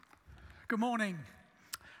Good morning.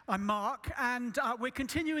 I'm Mark, and we're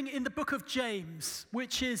continuing in the book of James,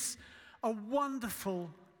 which is a wonderful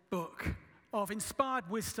book of inspired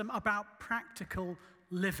wisdom about practical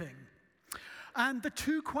living. And the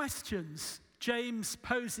two questions James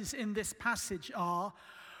poses in this passage are,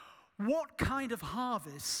 what kind of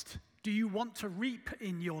harvest do you want to reap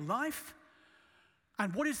in your life?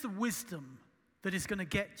 And what is the wisdom that is going to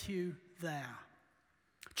get you there?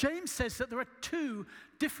 James says that there are two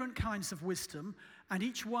different kinds of wisdom, and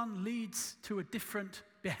each one leads to a different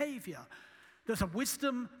behavior. There's a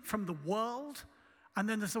wisdom from the world, and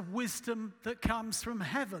then there's a wisdom that comes from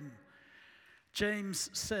heaven. James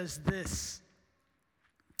says this.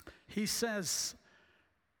 He says,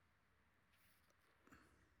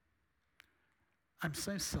 I'm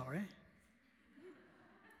so sorry.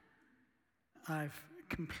 I've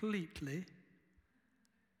completely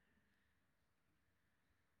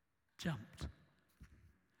jumped.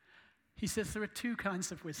 He says there are two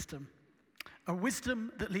kinds of wisdom. A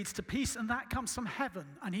wisdom that leads to peace, and that comes from heaven.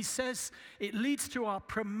 And he says it leads to our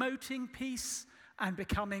promoting peace and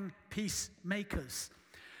becoming peacemakers.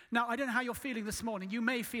 Now, I don't know how you're feeling this morning. You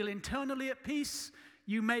may feel internally at peace.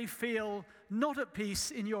 You may feel not at peace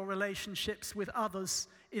in your relationships with others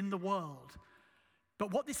in the world. But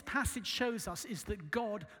what this passage shows us is that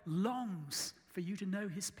God longs for you to know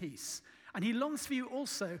his peace. And he longs for you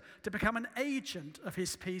also to become an agent of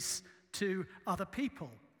his peace to other people.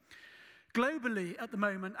 Globally, at the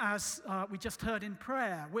moment, as we just heard in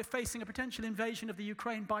prayer, we're facing a potential invasion of the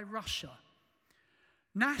Ukraine by Russia.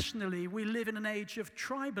 Nationally, we live in an age of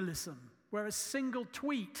tribalism, where a single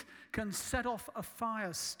tweet can set off a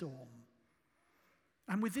firestorm.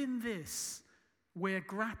 And within this, we're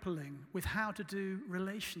grappling with how to do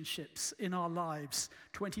relationships in our lives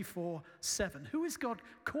 24/7. Who is God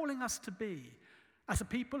calling us to be as a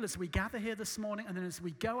people as we gather here this morning and then as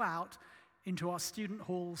we go out into our student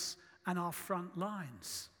halls and our front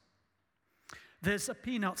lines? There's a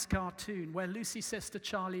Peanuts cartoon where Lucy says to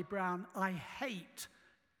Charlie Brown, I hate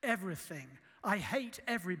everything. I hate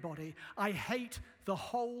everybody. I hate the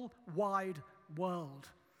whole wide world.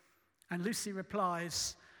 And Lucy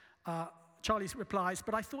replies, Charlie replies,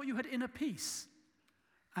 but I thought you had inner peace.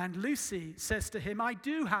 And Lucy says to him, I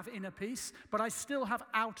do have inner peace, but I still have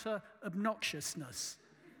outer obnoxiousness.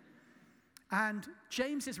 And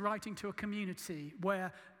James is writing to a community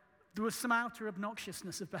where there was some outer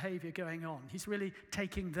obnoxiousness of behavior going on. He's really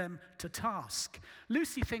taking them to task.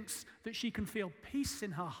 Lucy thinks that she can feel peace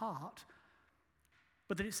in her heart,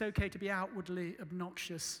 but that it's okay to be outwardly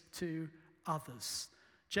obnoxious to others.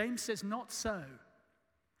 James says, not so.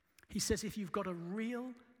 He says if you've got a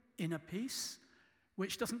real inner peace,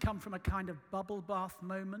 which doesn't come from a kind of bubble bath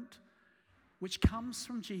moment, which comes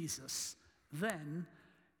from Jesus, then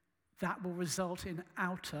that will result in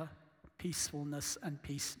outer peacefulness and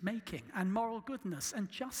peacemaking and moral goodness and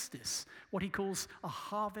justice, what he calls a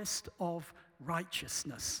harvest of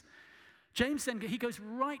righteousness. James then, he goes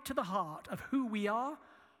right to the heart of who we are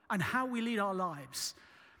and how we lead our lives.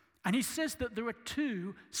 And he says that there are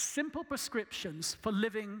two simple prescriptions for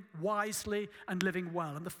living wisely and living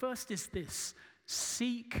well. And the first is this: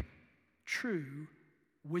 seek true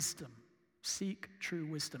wisdom. Seek true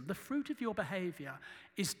wisdom. The fruit of your behavior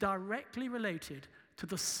is directly related to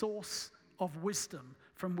the source of wisdom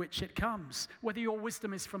from which it comes, whether your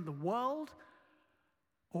wisdom is from the world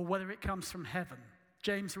or whether it comes from heaven.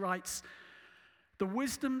 James writes, the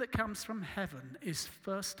wisdom that comes from heaven is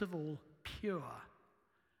first of all pure.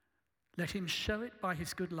 Let him show it by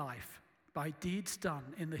his good life, by deeds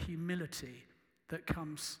done in the humility that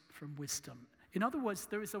comes from wisdom. In other words,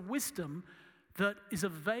 there is a wisdom that is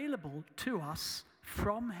available to us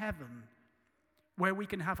from heaven, where we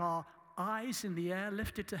can have our eyes in the air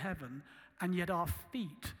lifted to heaven and yet our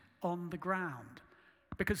feet on the ground.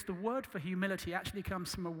 Because the word for humility actually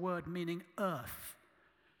comes from a word meaning earth.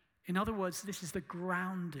 In other words, this is the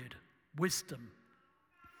grounded wisdom.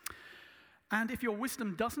 And if your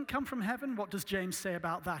wisdom doesn't come from heaven, what does James say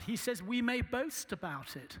about that? He says we may boast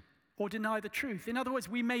about it or deny the truth. In other words,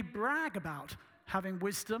 we may brag about having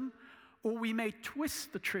wisdom, or we may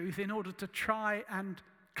twist the truth in order to try and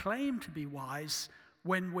claim to be wise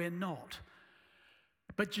when we're not.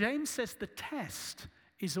 But James says the test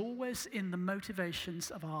is always in the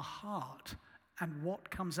motivations of our heart and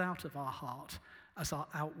what comes out of our heart as our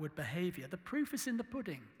outward behavior. The proof is in the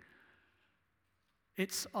pudding.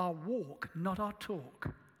 It's our walk, not our talk,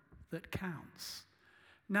 that counts.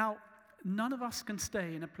 Now, none of us can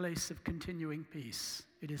stay in a place of continuing peace.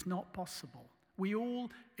 It is not possible. We all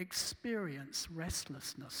experience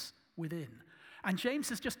restlessness within. And James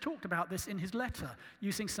has just talked about this in his letter,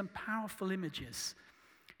 using some powerful images.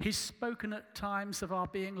 He's spoken at times of our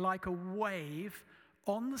being like a wave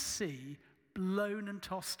on the sea, blown and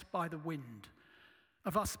tossed by the wind,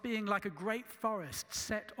 of us being like a great forest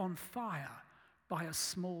set on fire by a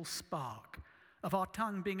small spark, of our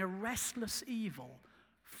tongue being a restless evil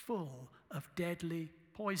full of deadly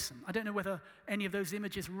poison. I don't know whether any of those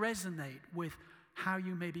images resonate with how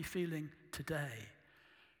you may be feeling today.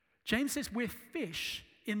 James says we're fish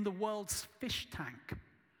in the world's fish tank,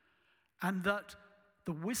 and that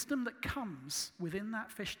the wisdom that comes within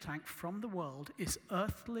that fish tank from the world is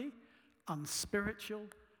earthly, unspiritual,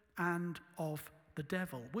 and of the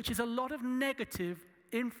devil, which is a lot of negative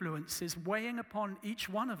influences weighing upon each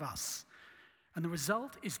one of us. And the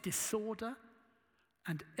result is disorder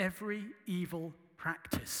and every evil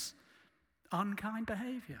practice, unkind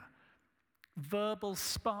behavior, verbal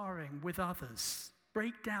sparring with others,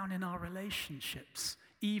 breakdown in our relationships,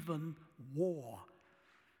 even war.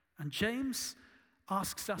 And James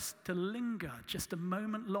asks us to linger just a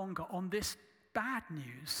moment longer on this bad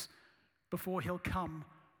news before he'll come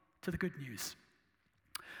to the good news.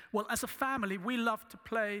 Well, as a family, we love to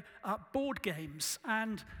play board games,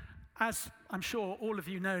 and as I'm sure all of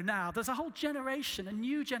you know now, there's a whole generation, a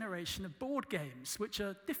new generation of board games which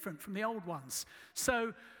are different from the old ones.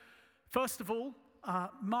 So, first of all,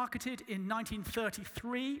 marketed in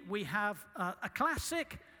 1933, we have a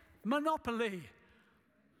classic, Monopoly.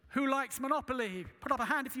 Who likes Monopoly? Put up a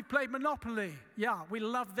hand if you've played Monopoly. Yeah, we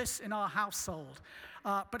love this in our household.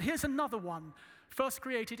 But here's another one. First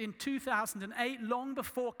created in 2008, long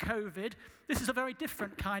before COVID. This is a very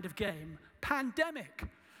different kind of game. Pandemic.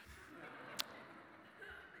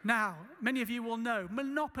 Now, many of you will know,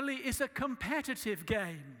 Monopoly is a competitive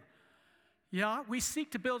game. Yeah, we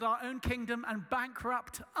seek to build our own kingdom and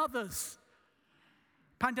bankrupt others.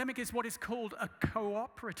 Pandemic is what is called a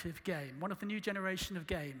cooperative game, one of the new generation of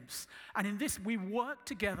games. And in this, we work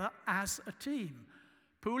together as a team,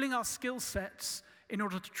 pooling our skill sets in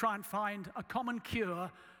order to try and find a common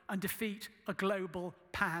cure and defeat a global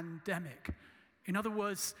pandemic. In other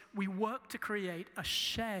words, we work to create a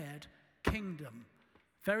shared kingdom.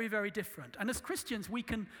 Very, very different. And as Christians, we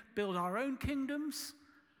can build our own kingdoms,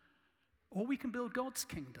 or we can build God's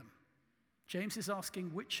kingdom. James is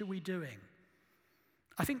asking, which are we doing?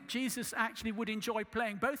 I think Jesus actually would enjoy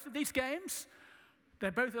playing both of these games.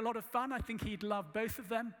 They're both a lot of fun. I think he'd love both of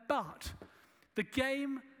them. But the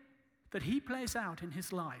game that he plays out in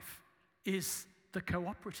his life is the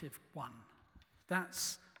cooperative one.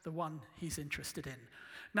 That's the one he's interested in.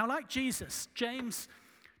 Now, like Jesus, James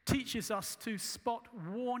teaches us to spot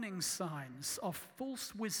warning signs of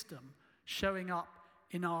false wisdom showing up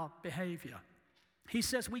in our behavior. He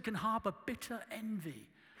says we can harbor bitter envy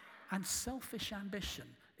and selfish ambition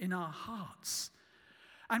in our hearts.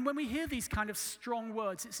 And when we hear these kind of strong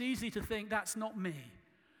words, it's easy to think that's not me.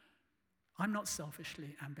 I'm not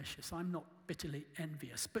selfishly ambitious. I'm not bitterly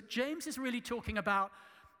envious. But James is really talking about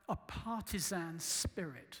a partisan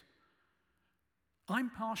spirit. I'm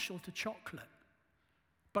partial to chocolate,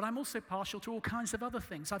 but I'm also partial to all kinds of other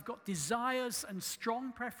things. I've got desires and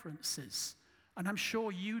strong preferences, and I'm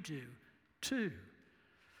sure you do too.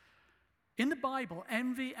 In the Bible,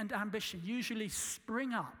 envy and ambition usually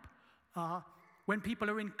spring up when people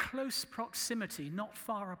are in close proximity, not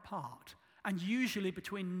far apart, and usually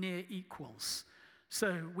between near equals.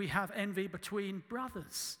 So we have envy between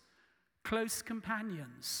brothers, close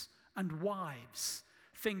companions, and wives.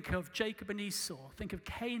 Think of Jacob and Esau. Think of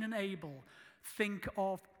Cain and Abel. Think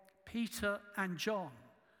of Peter and John.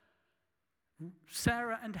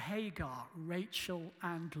 Sarah and Hagar, Rachel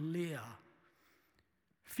and Leah.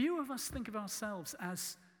 Few of us think of ourselves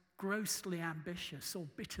as grossly ambitious or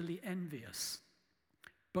bitterly envious,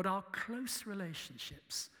 but our close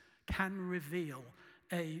relationships can reveal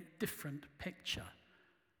a different picture.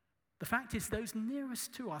 The fact is, those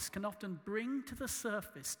nearest to us can often bring to the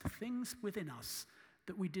surface things within us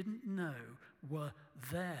that we didn't know were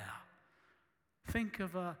there. Think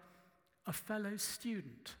of a fellow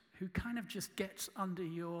student who kind of just gets under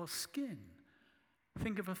your skin.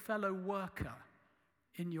 Think of a fellow worker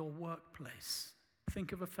in your workplace.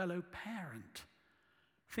 Think of a fellow parent.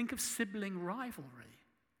 Think of sibling rivalry.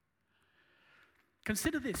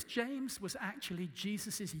 Consider this, James was actually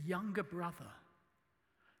Jesus' younger brother.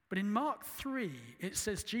 But in Mark 3, it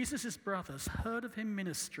says Jesus' brothers heard of him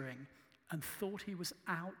ministering and thought he was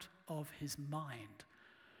out of his mind.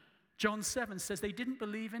 John 7 says they didn't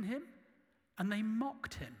believe in him and they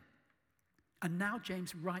mocked him. And now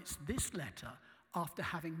James writes this letter after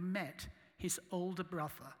having met his older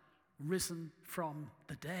brother, risen from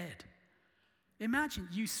the dead. Imagine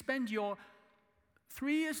you spend your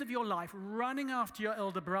 3 years of your life running after your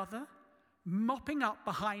elder brother, mopping up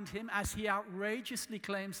behind him as he outrageously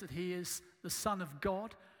claims that he is the Son of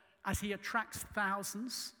God, as he attracts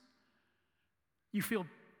thousands. You feel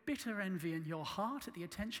bitter envy in your heart at the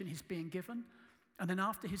attention he's being given, and then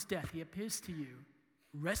after his death, he appears to you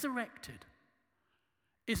resurrected.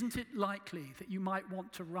 Isn't it likely that you might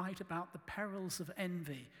want to write about the perils of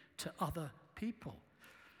envy to other people?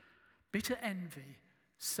 Bitter envy,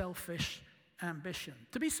 selfish ambition.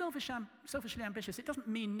 To be selfishly ambitious, it doesn't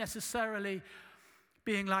mean necessarily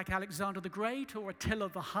being like Alexander the Great or Attila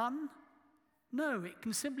the Hun. No, it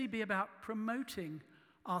can simply be about promoting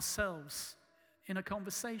ourselves in a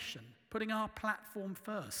conversation, putting our platform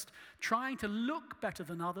first, trying to look better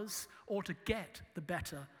than others or to get the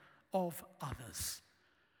better of others.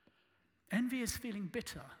 Envy is feeling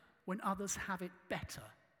bitter when others have it better.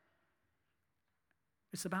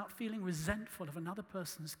 It's about feeling resentful of another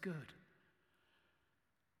person's good.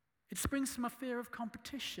 It springs from a fear of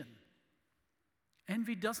competition.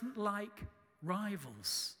 Envy doesn't like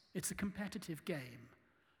rivals. It's a competitive game.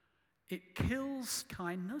 It kills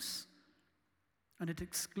kindness and it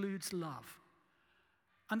excludes love.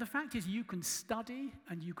 And the fact is, you can study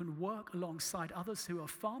and you can work alongside others who are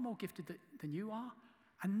far more gifted than you are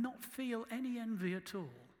and not feel any envy at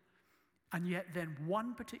all. And yet then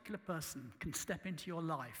one particular person can step into your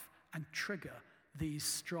life and trigger these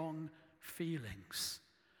strong feelings.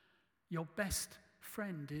 Your best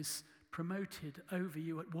friend is promoted over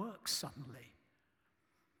you at work suddenly.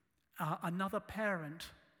 Another parent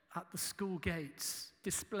at the school gates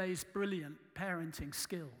displays brilliant parenting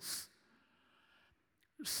skills.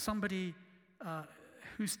 Somebody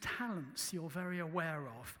whose talents you're very aware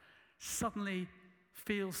of suddenly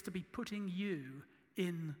feels to be putting you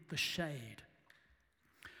in the shade.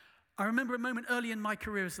 I remember a moment early in my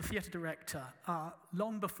career as a theatre director,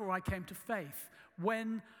 long before I came to faith,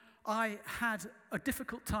 when I had a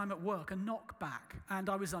difficult time at work, a knockback, and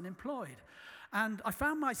I was unemployed. And I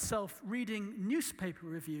found myself reading newspaper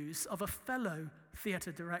reviews of a fellow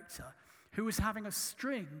theatre director who was having a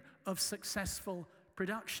string of successful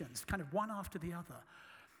productions, kind of one after the other.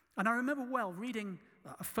 And I remember well reading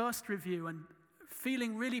a first review and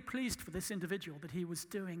feeling really pleased for this individual that he was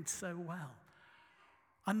doing so well.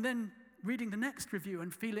 And then reading the next review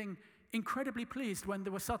and feeling incredibly pleased when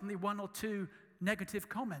there were suddenly one or two negative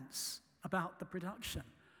comments about the production.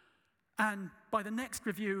 And by the next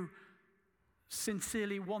review,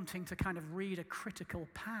 sincerely wanting to kind of read a critical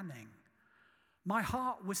panning. My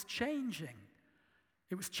heart was changing.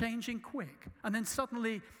 It was changing quick. And then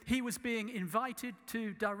suddenly he was being invited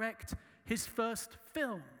to direct his first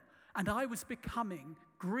film. And I was becoming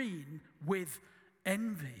green with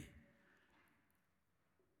envy.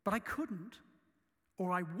 But I couldn't,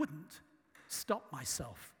 or I wouldn't, stop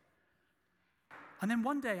myself. And then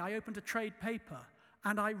one day I opened a trade paper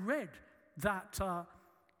and I read that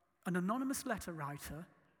an anonymous letter writer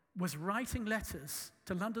was writing letters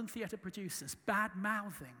to London theatre producers,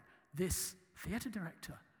 bad-mouthing this theatre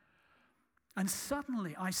director. And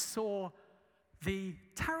suddenly I saw the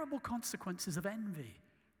terrible consequences of envy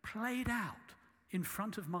played out in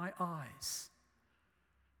front of my eyes.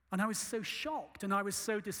 And I was so shocked and I was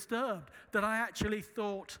so disturbed that I actually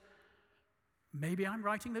thought, maybe I'm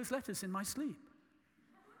writing those letters in my sleep.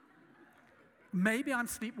 Maybe I'm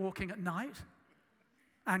sleepwalking at night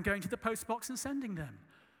and going to the post box and sending them.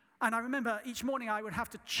 And I remember each morning I would have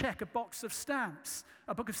to check a box of stamps,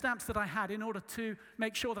 a book of stamps that I had, in order to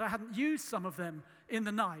make sure that I hadn't used some of them in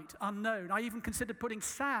the night, unknown. I even considered putting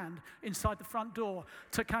sand inside the front door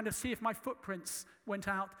to kind of see if my footprints went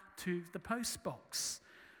out to the post box.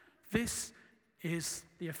 This is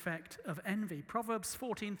the effect of envy. Proverbs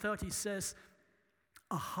 14:30 says,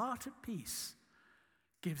 "A heart at peace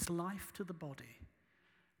gives life to the body,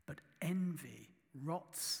 but envy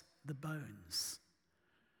rots the bones."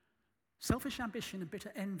 Selfish ambition and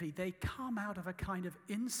bitter envy, they come out of a kind of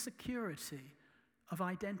insecurity of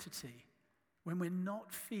identity when we're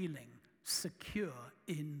not feeling secure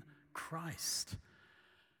in Christ.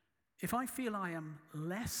 If I feel I am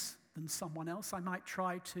less than someone else, I might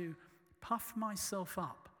try to puff myself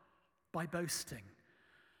up by boasting,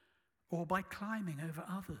 or by climbing over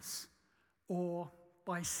others, or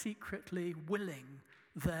by secretly willing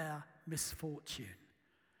their misfortune.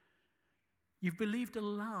 You've believed a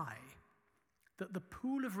lie that the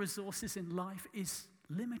pool of resources in life is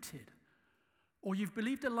limited. Or you've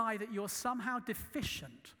believed a lie that you're somehow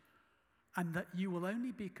deficient and that you will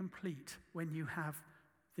only be complete when you have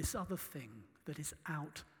this other thing that is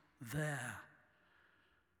out there.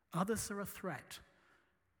 Others are a threat.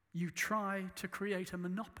 You try to create a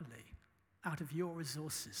monopoly out of your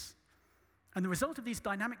resources. And the result of these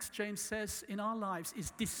dynamics, James says, in our lives is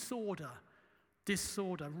disorder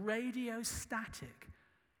disorder, radio static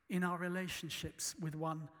in our relationships with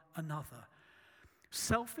one another.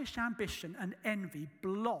 Selfish ambition and envy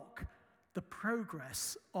block the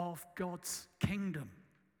progress of God's kingdom.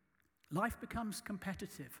 Life becomes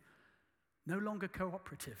competitive, no longer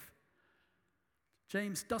cooperative.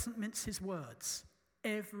 James doesn't mince his words.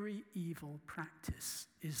 Every evil practice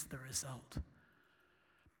is the result.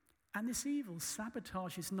 And this evil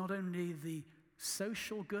sabotages not only the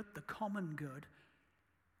social good, the common good.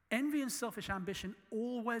 Envy and selfish ambition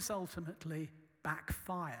always ultimately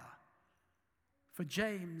backfire. For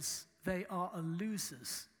James, they are a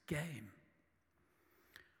loser's game.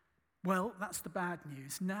 Well, that's the bad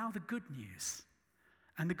news. Now the good news.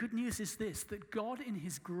 And the good news is this, that God in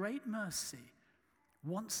his great mercy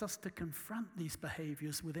wants us to confront these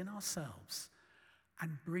behaviors within ourselves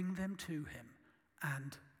and bring them to him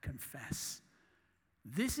and confess.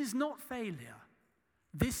 This is not failure.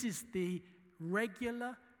 This is the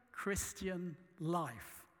regular Christian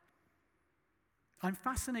life. I'm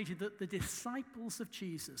fascinated that the disciples of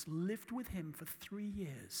Jesus lived with him for 3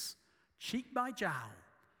 years, cheek by jowl,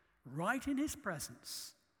 right in his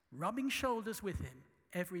presence, rubbing shoulders with him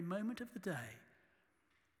every moment of the day.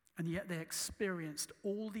 And yet they experienced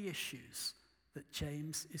all the issues that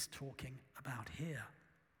James is talking about here.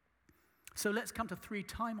 So let's come to 3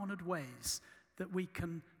 time-honored ways that we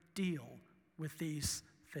can deal with these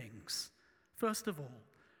things. First of all,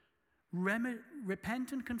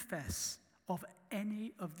 repent and confess of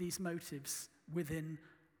any of these motives within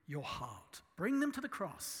your heart. Bring them to the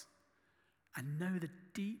cross and know the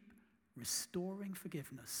deep, restoring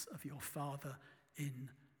forgiveness of your Father in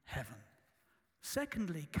heaven.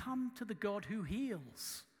 Secondly, come to the God who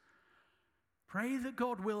heals. Pray that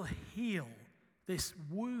God will heal this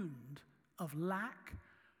wound of lack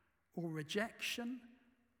or rejection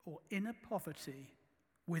or inner poverty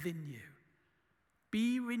within you.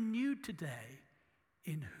 Be renewed today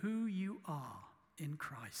in who you are in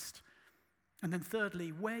Christ. And then thirdly,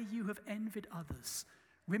 where you have envied others,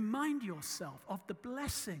 remind yourself of the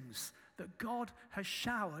blessings that God has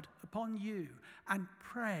showered upon you and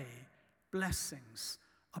pray blessings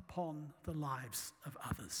upon the lives of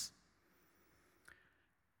others.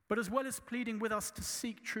 But as well as pleading with us to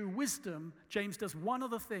seek true wisdom, James does one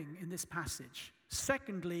other thing in this passage.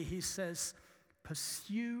 Secondly, he says,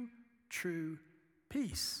 pursue true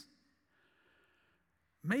peace.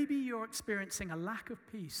 Maybe you're experiencing a lack of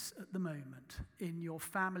peace at the moment in your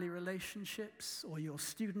family relationships or your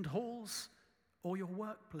student halls or your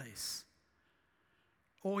workplace.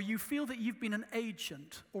 Or you feel that you've been an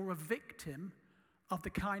agent or a victim of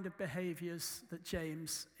the kind of behaviors that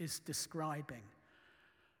James is describing.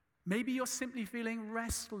 Maybe you're simply feeling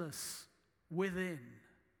restless within.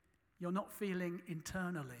 You're not feeling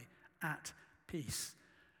internally at peace.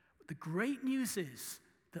 The great news is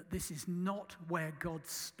that this is not where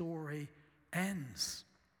God's story ends.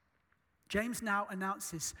 James now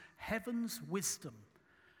announces heaven's wisdom.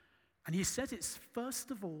 And he says it's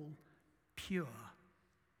first of all pure.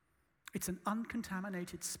 It's an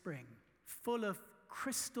uncontaminated spring full of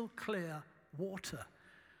crystal clear water.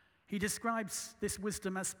 He describes this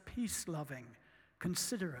wisdom as peace-loving,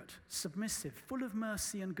 considerate, submissive, full of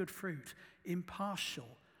mercy and good fruit, impartial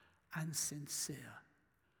and sincere.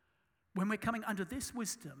 When we're coming under this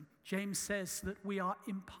wisdom, James says that we are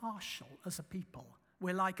impartial as a people.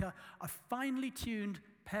 We're like a finely tuned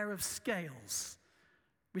pair of scales.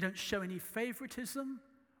 We don't show any favoritism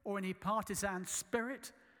or any partisan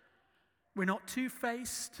spirit. We're not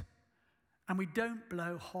two-faced, and we don't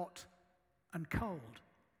blow hot and cold.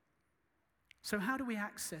 So how do we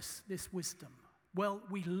access this wisdom? Well,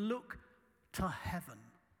 we look to heaven.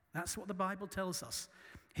 That's what the Bible tells us.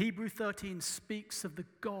 Hebrews 13 speaks of the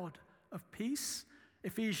God of peace.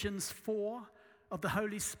 Ephesians 4 of the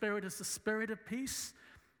Holy Spirit as the Spirit of peace.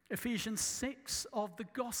 Ephesians 6 of the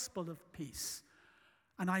gospel of peace.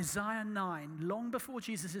 And Isaiah 9, long before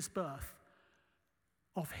Jesus' birth,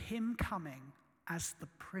 of him coming as the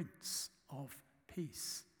Prince of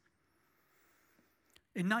Peace.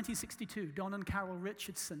 In 1962, Don and Carol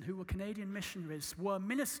Richardson, who were Canadian missionaries, were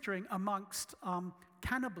ministering amongst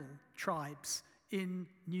cannibal tribes in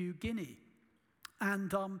New Guinea.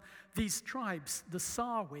 And these tribes, the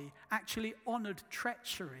Sawi, actually honored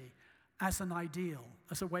treachery as an ideal,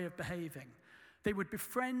 as a way of behaving. They would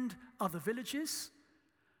befriend other villages,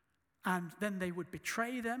 and then they would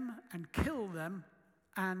betray them and kill them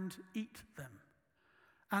and eat them.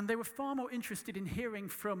 And they were far more interested in hearing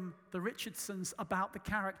from the Richardsons about the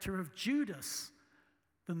character of Judas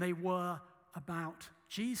than they were about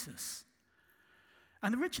Jesus.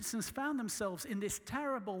 And the Richardsons found themselves in this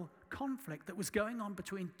terrible conflict that was going on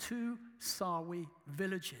between two Sawi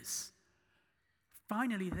villages.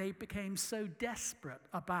 Finally, they became so desperate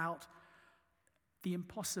about the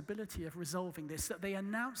impossibility of resolving this that they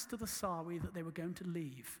announced to the Sawi that they were going to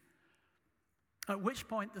leave. At which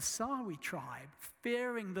point the Sawi tribe,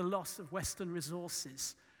 fearing the loss of Western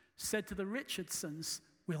resources, said to the Richardsons,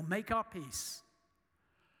 "We'll make our peace."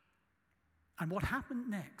 And what happened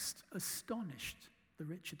next astonished the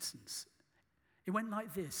Richardsons. It went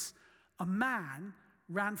like this. A man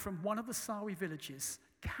ran from one of the Sawi villages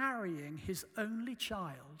carrying his only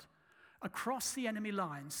child across the enemy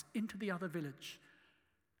lines into the other village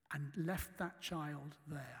and left that child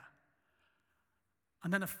there.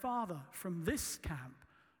 And then a father from this camp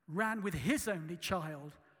ran with his only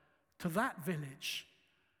child to that village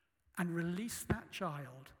and released that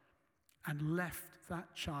child and left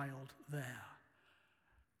that child there.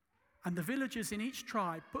 And the villagers in each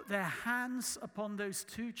tribe put their hands upon those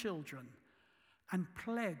two children and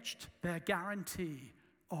pledged their guarantee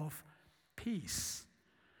of peace.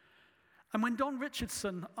 And when Don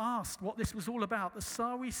Richardson asked what this was all about, the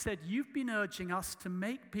Sawi said, "You've been urging us to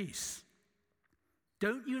make peace.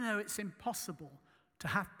 Don't you know it's impossible to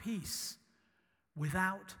have peace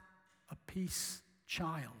without a peace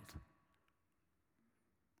child?"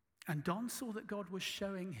 And Don saw that God was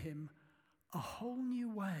showing him a whole new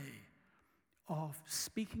way of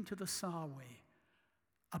speaking to the Sawi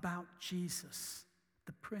about Jesus,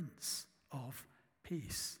 the Prince of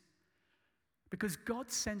Peace. Because God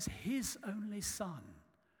sends his only Son,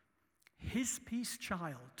 his peace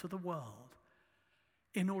child, to the world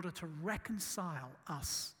in order to reconcile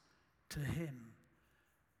us to him,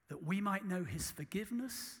 that we might know his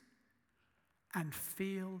forgiveness and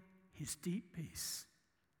feel his deep peace,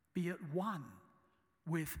 be at one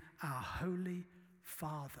with our Holy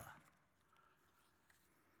Father.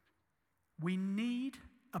 We need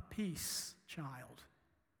a peace child,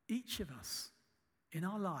 each of us, in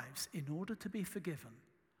our lives in order to be forgiven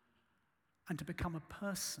and to become a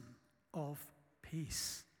person of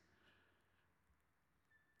peace.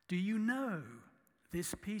 Do you know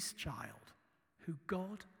this peace child who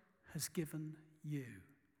God has given you?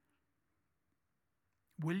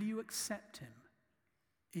 Will you accept him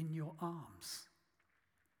in your arms?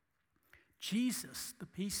 Jesus, the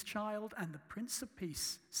peace child and the Prince of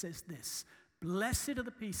Peace, says this: "Blessed are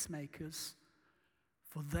the peacemakers,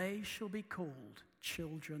 for they shall be called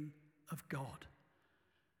children of God."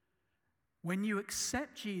 When you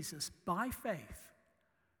accept Jesus by faith,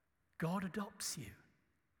 God adopts you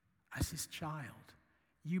as his child.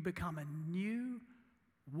 You become a new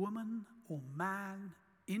woman or man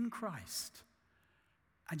in Christ,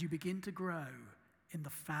 and you begin to grow in the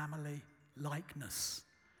family likeness.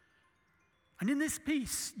 And in this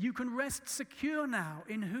peace, you can rest secure now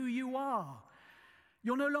in who you are.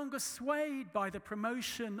 You're no longer swayed by the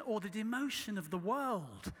promotion or the demotion of the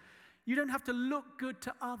world. You don't have to look good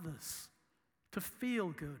to others to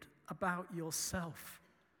feel good about yourself.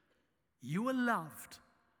 You are loved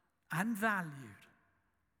and valued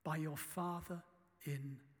by your Father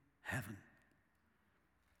in heaven.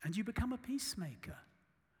 And you become a peacemaker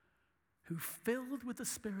who, filled with the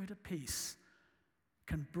Spirit of peace,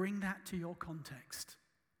 can bring that to your context.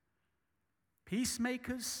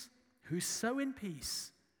 Peacemakers who sow in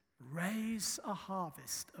peace raise a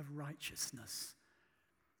harvest of righteousness.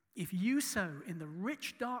 If you sow in the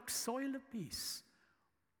rich, dark soil of peace,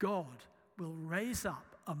 God will raise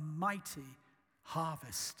up a mighty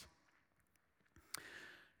harvest.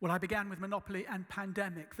 Well, I began with Monopoly and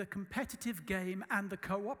Pandemic, the competitive game and the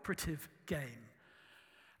cooperative game.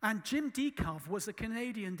 And Jim Dekov was a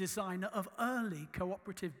Canadian designer of early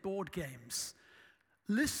cooperative board games.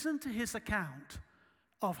 Listen to his account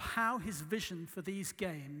of how his vision for these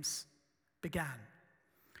games began.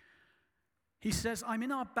 He says, "I'm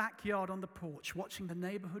in our backyard on the porch watching the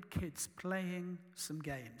neighborhood kids playing some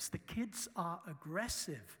games. The kids are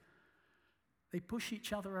aggressive. They push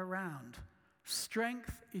each other around.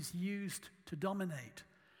 Strength is used to dominate.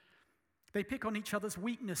 They pick on each other's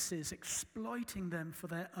weaknesses, exploiting them for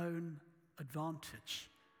their own advantage.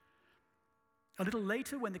 A little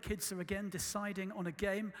later, when the kids are again deciding on a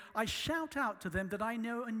game, I shout out to them that I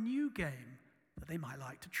know a new game that they might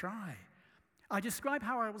like to try. I describe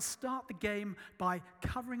how I will start the game by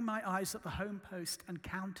covering my eyes at the home post and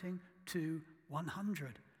counting to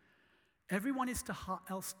 100. Everyone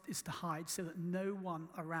else is to hide so that no one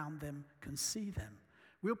around them can see them.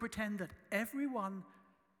 We'll pretend that everyone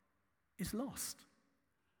is lost,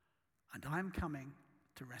 and I'm coming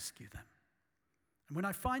to rescue them. And when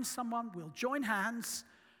I find someone, we'll join hands,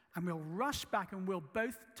 and we'll rush back, and we'll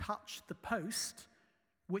both touch the post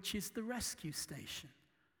which is the rescue station.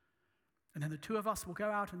 And then the two of us will go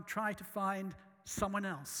out and try to find someone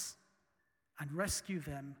else and rescue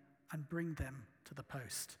them and bring them to the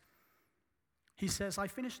post. He says, I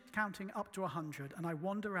finished counting up to 100 and I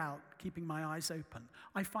wander out, keeping my eyes open.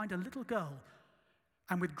 I find a little girl,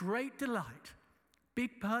 and with great delight,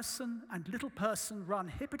 big person and little person run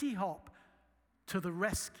hippity-hop to the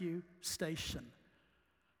rescue station.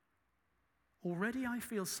 Already I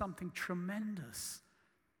feel something tremendous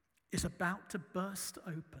is about to burst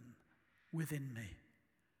open within me.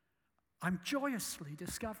 I'm joyously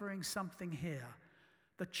discovering something here.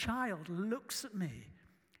 The child looks at me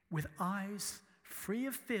with eyes free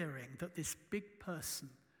of fearing that this big person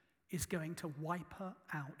is going to wipe her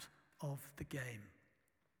out of the game.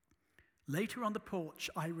 Later on the porch,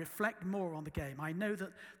 I reflect more on the game. I know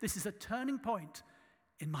that this is a turning point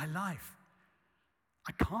in my life.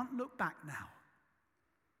 I can't look back now.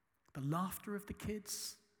 The laughter of the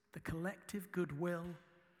kids, the collective goodwill,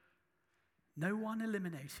 no one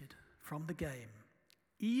eliminated from the game,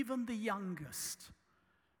 even the youngest,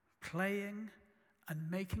 playing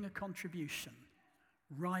and making a contribution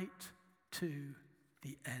right to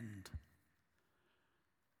the end.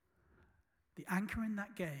 The anchor in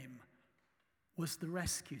that game was the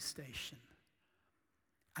rescue station.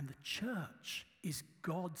 And the church is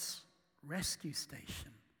God's rescue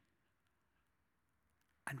station.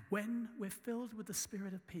 And when we're filled with the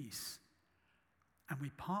Spirit of peace, and we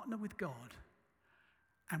partner with God,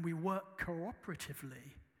 and we work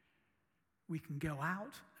cooperatively, we can go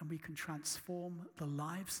out and we can transform the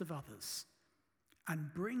lives of others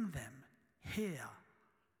and bring them here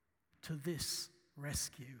to this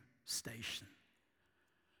rescue station.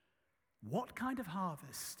 What kind of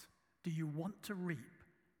harvest do you want to reap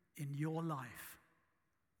in your life?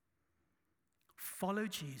 Follow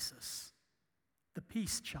Jesus, the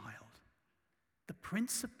peace child, the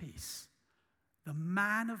Prince of Peace, the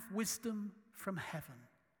man of wisdom from heaven.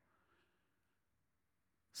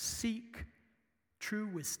 Seek true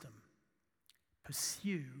wisdom.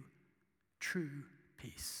 Pursue true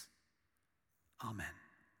peace. Amen.